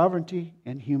divine sovereignty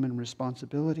and human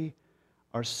responsibility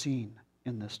are seen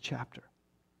in this chapter.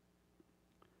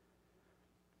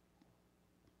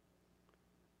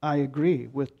 I agree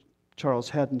with Charles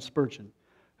Haddon Spurgeon,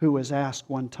 who was asked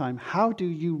one time, how do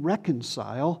you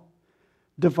reconcile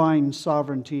divine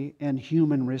sovereignty and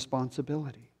human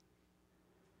responsibility?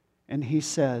 And he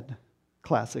said,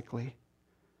 classically,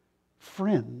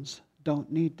 friends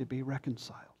don't need to be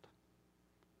reconciled.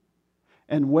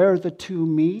 And where the two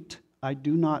meet, I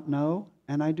do not know,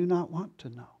 and I do not want to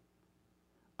know.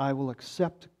 I will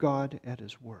accept God at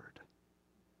His word.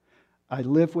 I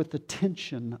live with the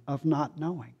tension of not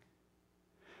knowing.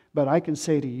 But I can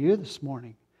say to you this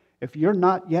morning, if you're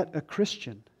not yet a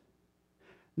Christian,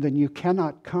 then you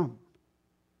cannot come.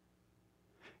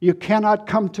 You cannot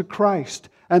come to Christ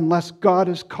unless God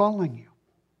is calling you.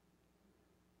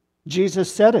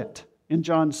 Jesus said it in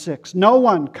John 6. No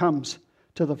one comes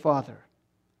to the Father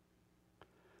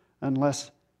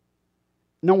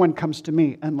no one comes to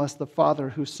me unless the Father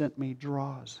who sent me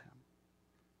draws him.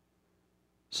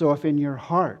 So if in your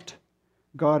heart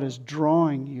God is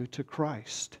drawing you to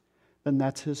Christ, then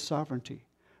that's His sovereignty.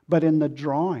 But in the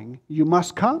drawing, you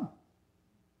must come.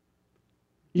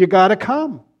 You got to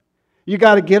come. You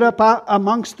got to get up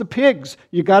amongst the pigs.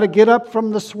 You got to get up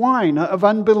from the swine of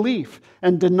unbelief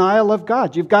and denial of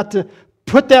God. You've got to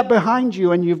put that behind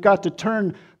you, and you've got to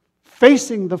turn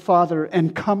facing the Father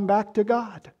and come back to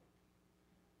God.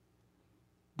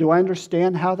 Do I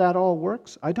understand how that all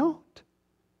works? I don't.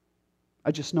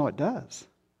 I just know it does,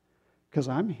 because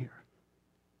I'm here.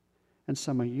 And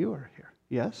some of you are here.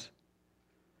 Yes?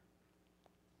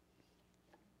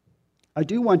 I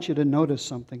do want you to notice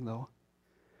something, though.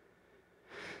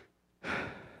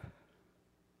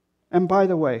 And by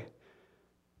the way,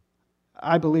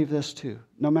 I believe this too.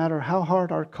 No matter how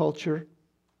hard our culture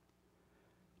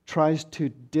tries to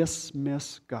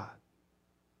dismiss God,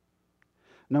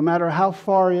 no matter how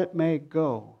far it may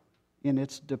go in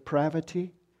its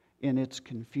depravity, in its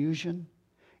confusion,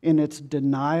 in its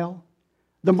denial,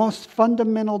 the most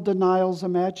fundamental denials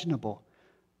imaginable,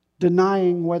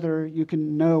 denying whether you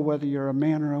can know whether you're a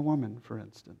man or a woman, for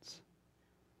instance.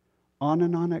 On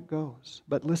and on it goes.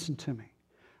 But listen to me.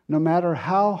 No matter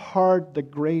how hard the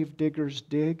grave diggers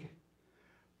dig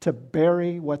to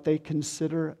bury what they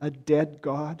consider a dead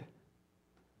God,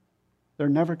 they're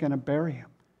never going to bury Him.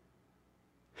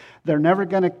 They're never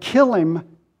going to kill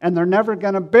Him, and they're never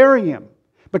going to bury Him,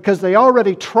 because they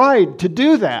already tried to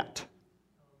do that.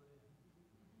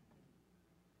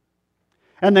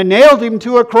 And they nailed Him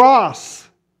to a cross.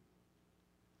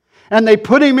 And they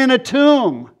put Him in a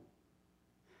tomb.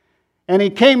 And He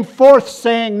came forth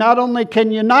saying, not only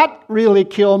can you not really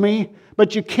kill me,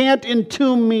 but you can't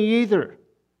entomb me either.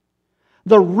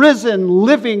 The risen,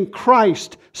 living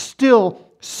Christ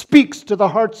still speaks to the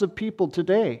hearts of people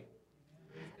today.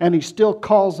 And He still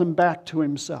calls them back to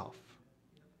Himself.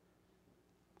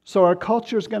 So our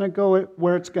culture is going to go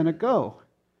where it's going to go.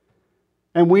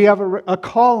 And we have a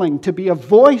calling to be a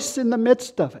voice in the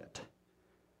midst of it.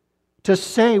 To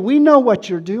say, we know what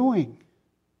you're doing.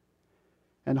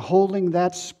 And holding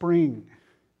that spring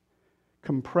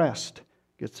compressed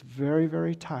gets very,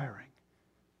 very tiring.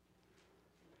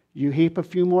 You heap a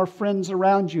few more friends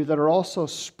around you that are also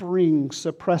spring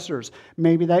suppressors.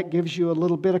 Maybe that gives you a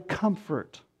little bit of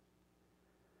comfort.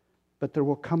 But there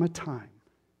will come a time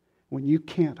when you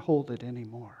can't hold it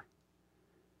anymore.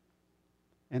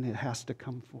 And it has to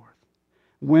come forth.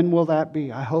 When will that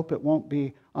be? I hope it won't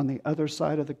be on the other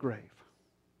side of the grave.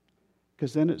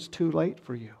 Because then it's too late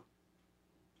for you.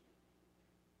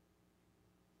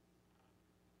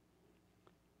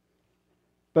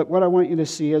 But what I want you to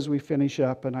see as we finish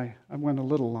up, and I went a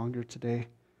little longer today.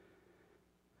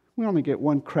 We only get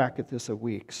one crack at this a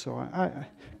week, so I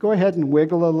go ahead and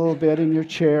wiggle a little bit in your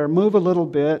chair, move a little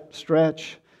bit,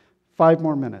 stretch. 5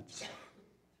 more minutes.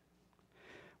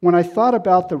 When I thought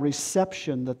about the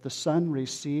reception that the Son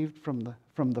received from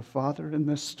the Father in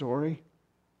this story,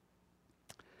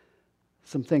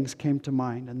 some things came to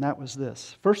mind, and that was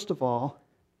this. First of all,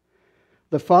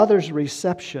 the Father's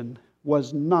reception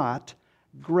was not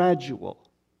gradual.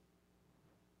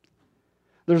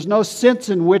 There's no sense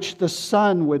in which the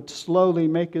son would slowly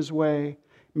make his way.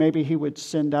 Maybe he would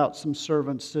send out some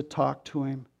servants to talk to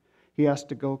him. He has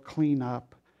to go clean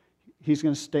up. He's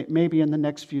going to stay. Maybe in the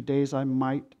next few days I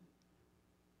might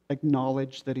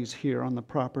acknowledge that he's here on the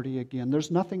property again.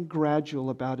 There's nothing gradual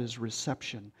about his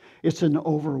reception. It's an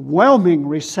overwhelming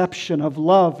reception of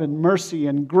love and mercy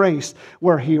and grace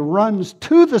where he runs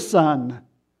to the son,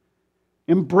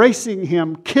 embracing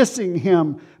him, kissing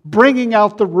him, bringing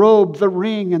out the robe, the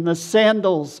ring, and the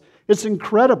sandals. It's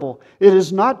incredible. It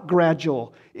is not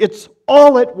gradual. It's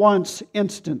all at once,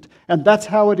 instant. And that's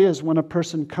how it is when a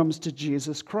person comes to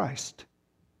Jesus Christ.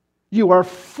 You are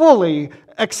fully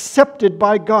accepted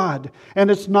by God. And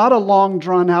it's not a long,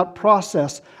 drawn-out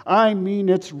process. I mean,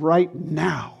 it's right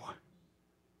now.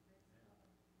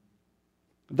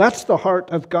 That's the heart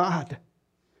of God,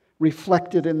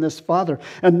 reflected in this Father.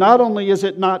 And not only is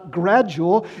it not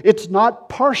gradual, it's not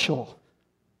partial.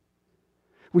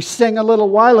 We sang a little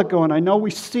while ago, and I know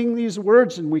we sing these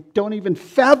words and we don't even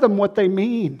fathom what they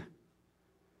mean.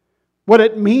 What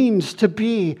it means to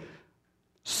be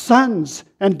sons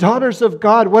and daughters of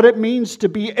God, what it means to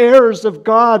be heirs of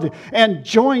God and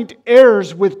joint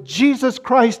heirs with Jesus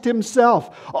Christ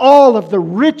Himself. All of the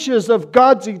riches of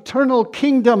God's eternal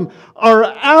kingdom are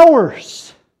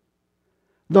ours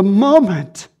the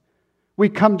moment we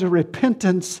come to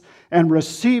repentance and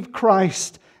receive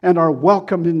Christ and are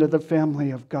welcomed into the family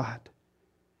of God.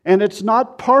 And it's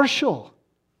not partial.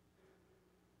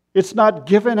 It's not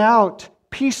given out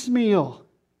piecemeal.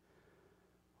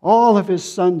 All of His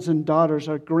sons and daughters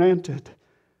are granted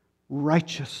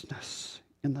righteousness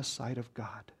in the sight of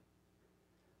God.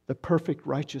 The perfect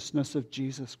righteousness of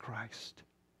Jesus Christ.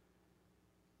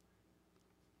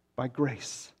 By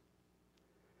grace.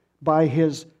 By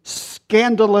His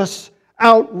scandalous,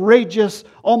 outrageous,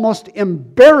 almost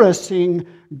embarrassing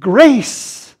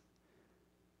grace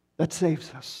that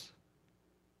saves us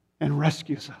and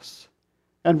rescues us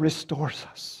and restores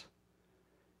us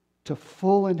to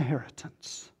full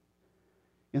inheritance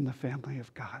in the family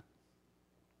of God.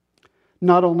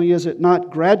 Not only is it not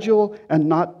gradual and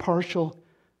not partial,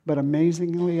 but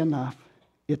amazingly enough,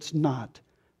 it's not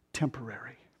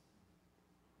temporary.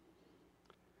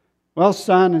 Well,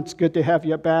 son, it's good to have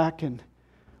you back, and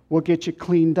we'll get you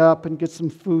cleaned up and get some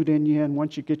food in you, and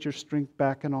once you get your strength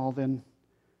back and all, then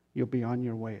you'll be on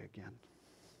your way again.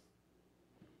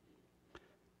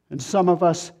 And some of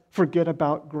us forget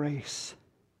about grace.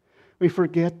 We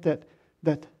forget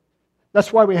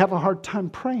that's why we have a hard time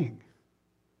praying.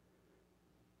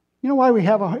 You know why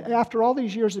after all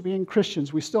these years of being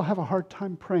Christians, we still have a hard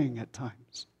time praying at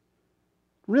times.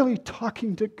 Really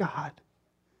talking to God.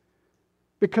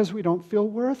 Because we don't feel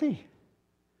worthy.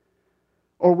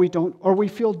 Or we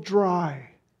feel dry.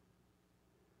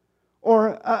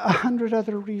 Or 100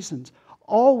 other reasons.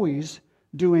 Always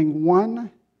doing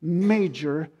one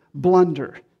major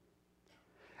blunder.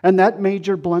 And that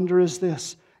major blunder is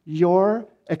this: your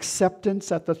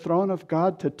acceptance at the throne of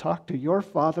God to talk to your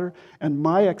Father and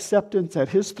my acceptance at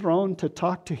His throne to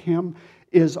talk to Him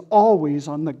is always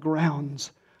on the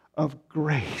grounds of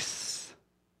grace.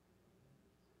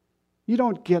 You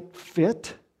don't get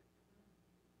fit.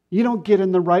 You don't get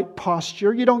in the right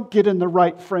posture. You don't get in the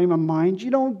right frame of mind.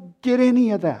 You don't get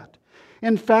any of that.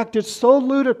 In fact, it's so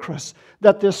ludicrous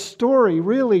that this story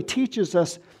really teaches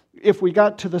us, if we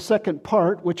got to the second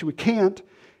part, which we can't,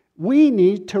 we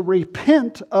need to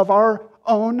repent of our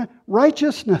own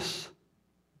righteousness.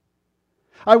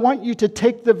 I want you to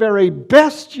take the very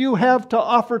best you have to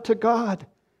offer to God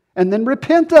and then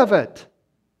repent of it.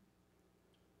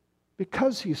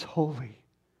 Because He's holy.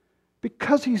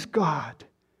 Because He's God.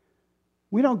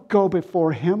 We don't go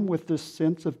before Him with this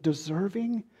sense of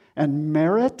deserving and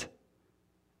merit.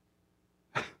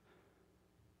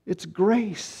 It's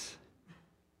grace.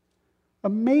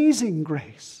 Amazing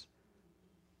grace.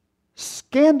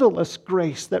 Scandalous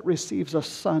grace that receives a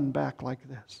son back like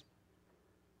this.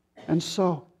 And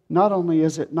so, not only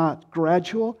is it not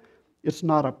gradual, it's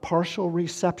not a partial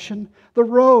reception. The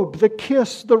robe, the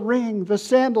kiss, the ring, the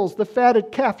sandals, the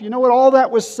fatted calf. You know what all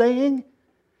that was saying?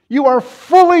 You are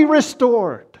fully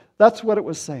restored. That's what it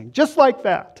was saying. Just like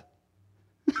that.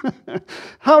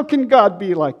 How can God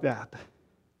be like that?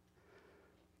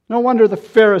 No wonder the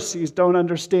Pharisees don't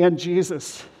understand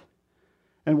Jesus.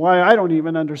 And why I don't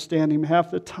even understand Him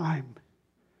half the time.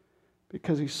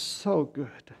 Because He's so good.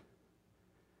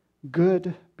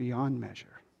 Good beyond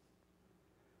measure.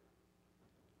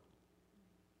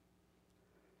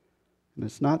 And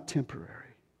it's not temporary.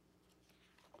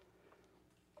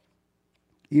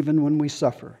 Even when we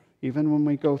suffer, even when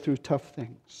we go through tough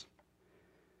things.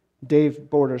 Dave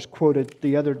Borders quoted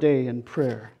the other day in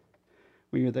prayer,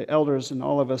 The elders and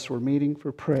all of us were meeting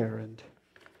for prayer, and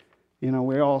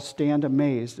we all stand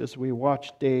amazed as we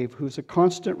watch Dave, who's a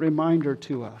constant reminder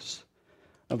to us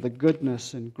of the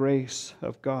goodness and grace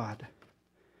of God.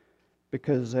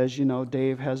 Because, as you know,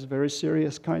 Dave has a very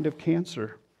serious kind of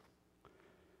cancer.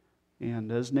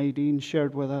 And as Nadine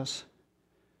shared with us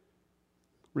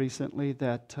recently,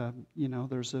 that,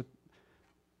 there's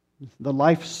the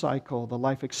life cycle, the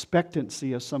life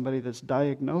expectancy of somebody that's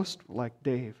diagnosed like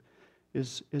Dave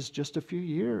is just a few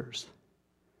years.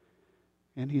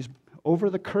 And he's over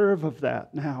the curve of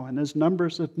that now, and his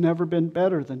numbers have never been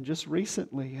better than just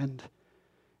recently.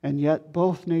 And yet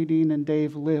both Nadine and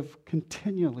Dave live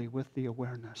continually with the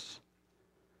awareness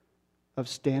of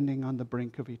standing on the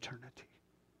brink of eternity.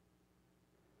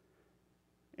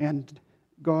 And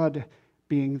God,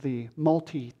 being the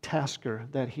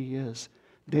multitasker that He is,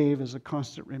 Dave is a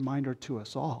constant reminder to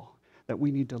us all that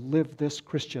we need to live this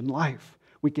Christian life.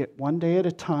 We get one day at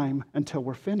a time until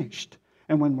we're finished.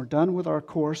 And when we're done with our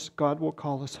course, God will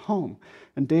call us home.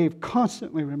 And Dave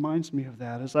constantly reminds me of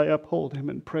that as I uphold him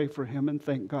and pray for him and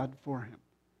thank God for him.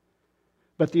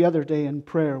 But the other day in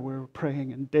prayer, we were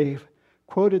praying, and Dave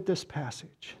quoted this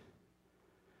passage.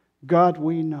 God,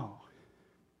 we know.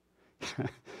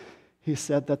 He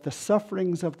said that the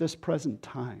sufferings of this present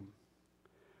time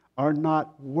are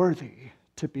not worthy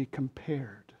to be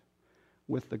compared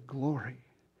with the glory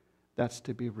that's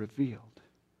to be revealed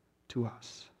to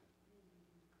us.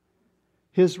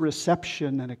 His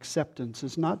reception and acceptance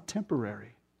is not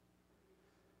temporary.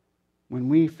 When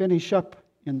we finish up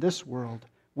in this world,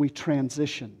 we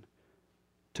transition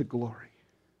to glory.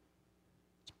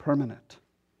 It's permanent.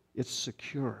 It's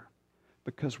secure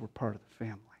because we're part of the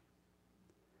family.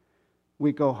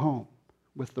 We go home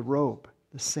with the robe,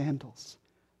 the sandals,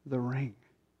 the ring.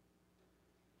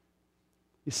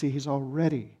 You see, He's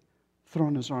already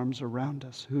thrown His arms around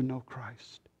us who know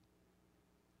Christ.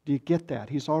 Do you get that?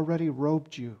 He's already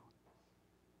robed you.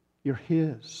 You're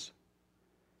His.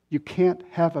 You can't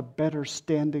have a better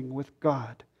standing with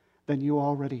God than you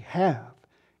already have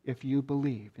if you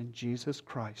believe in Jesus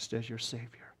Christ as your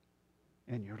Savior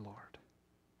and your Lord.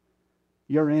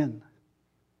 You're in,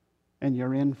 and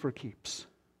you're in for keeps.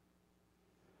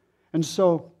 And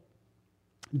so,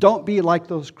 don't be like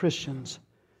those Christians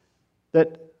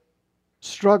that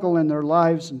struggle in their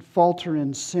lives and falter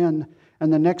in sin.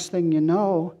 And the next thing you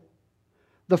know,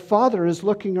 the father is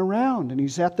looking around and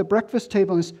he's at the breakfast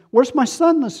table and says, "Where's my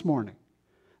son this morning?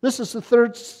 This is the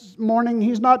third morning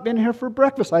he's not been here for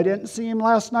breakfast. I didn't see him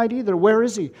last night either. Where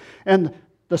is he?" And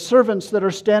the servants that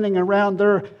are standing around,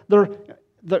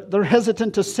 they're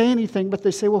hesitant to say anything, but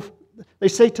they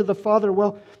say to the father,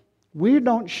 "Well, we're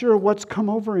not sure what's come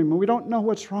over him. We don't know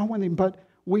what's wrong with him, but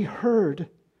we heard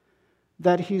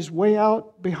that he's way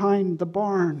out behind the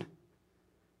barn."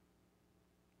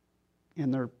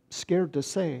 And they're scared to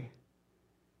say,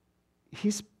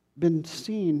 "He's been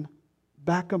seen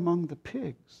back among the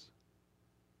pigs."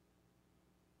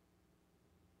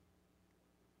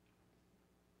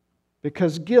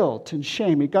 Because guilt and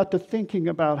shame, he got to thinking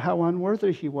about how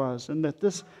unworthy he was and that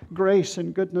this grace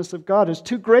and goodness of God is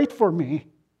too great for me.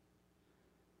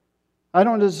 I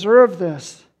don't deserve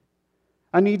this.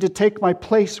 I need to take my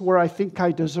place where I think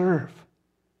I deserve.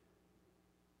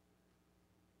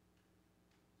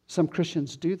 Some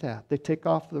Christians do that. They take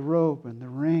off the robe and the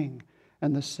ring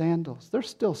and the sandals. They're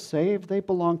still saved. They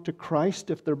belong to Christ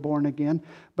if they're born again.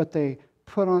 But they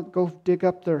go dig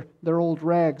up their old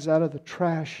rags out of the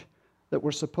trash that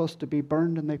were supposed to be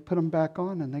burned, and they put them back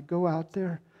on, and they go out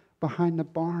there behind the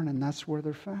barn, and that's where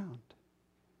they're found.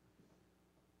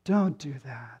 Don't do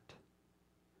that.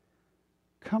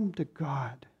 Come to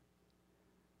God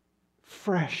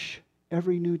fresh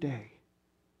every new day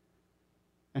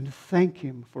and thank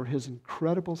Him for His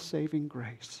incredible saving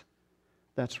grace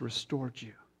that's restored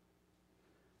you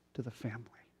to the family,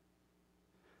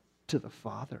 to the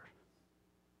Father.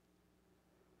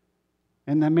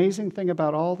 And the amazing thing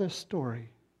about all this story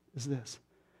is this.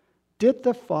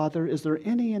 Is there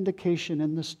any indication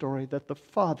in the story that the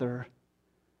Father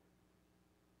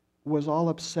was all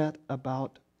upset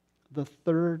about the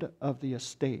third of the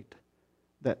estate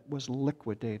that was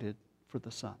liquidated for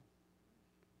the son?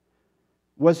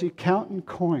 Was he counting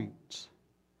coins?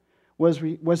 Was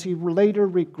he later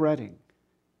regretting?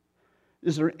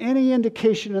 Is there any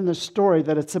indication in the story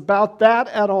that it's about that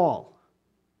at all?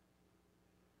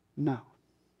 No.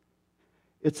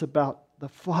 It's about the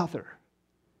Father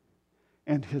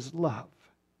and His love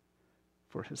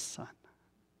for His Son.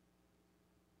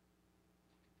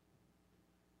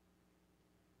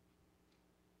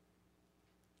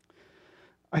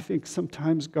 I think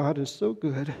sometimes God is so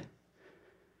good,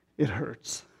 it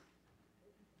hurts.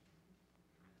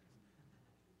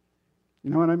 You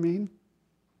know what I mean?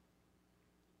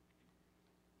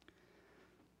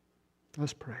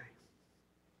 Let's pray.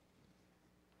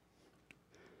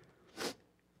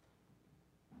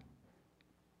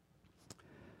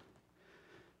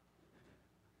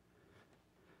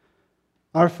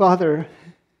 Our Father,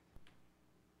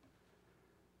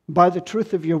 by the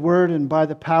truth of your word and by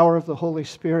the power of the Holy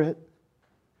Spirit,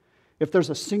 if there's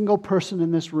a single person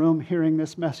in this room hearing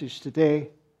this message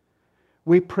today,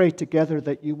 we pray together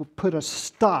that you will put a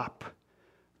stop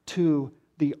to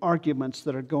the arguments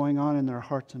that are going on in their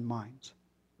hearts and minds.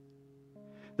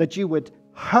 That you would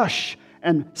hush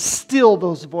and still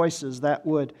those voices that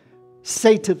would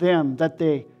say to them that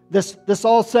this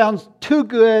all sounds too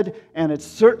good, and it's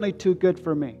certainly too good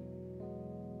for me.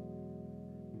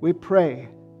 We pray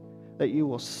that you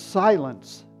will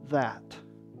silence that,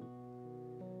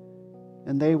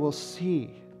 and they will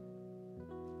see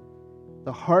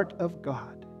the heart of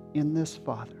God in this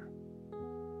Father,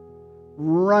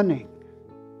 running,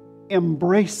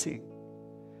 embracing,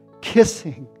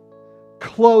 kissing,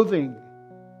 clothing,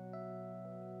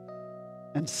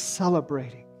 and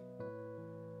celebrating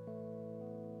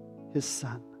His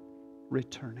Son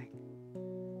returning.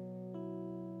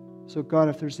 So God,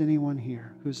 if there's anyone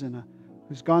here who's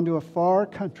gone to a far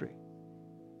country,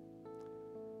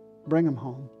 bring them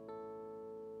home.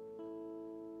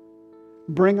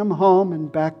 Bring them home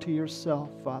and back to yourself,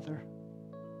 Father.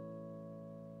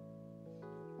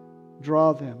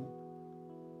 Draw them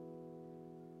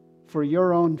for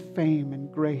your own fame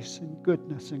and grace and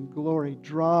goodness and glory.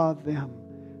 Draw them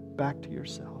back to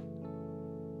yourself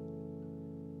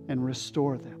and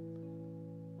restore them.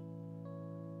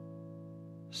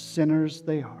 Sinners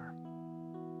they are.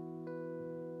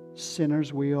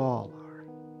 Sinners we all are.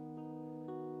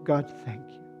 God, thank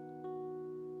you.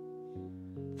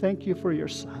 Thank you for your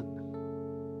Son.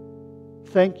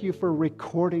 Thank you for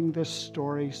recording this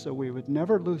story so we would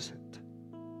never lose it.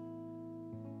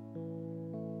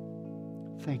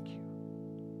 Thank you.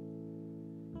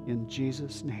 In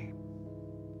Jesus' name.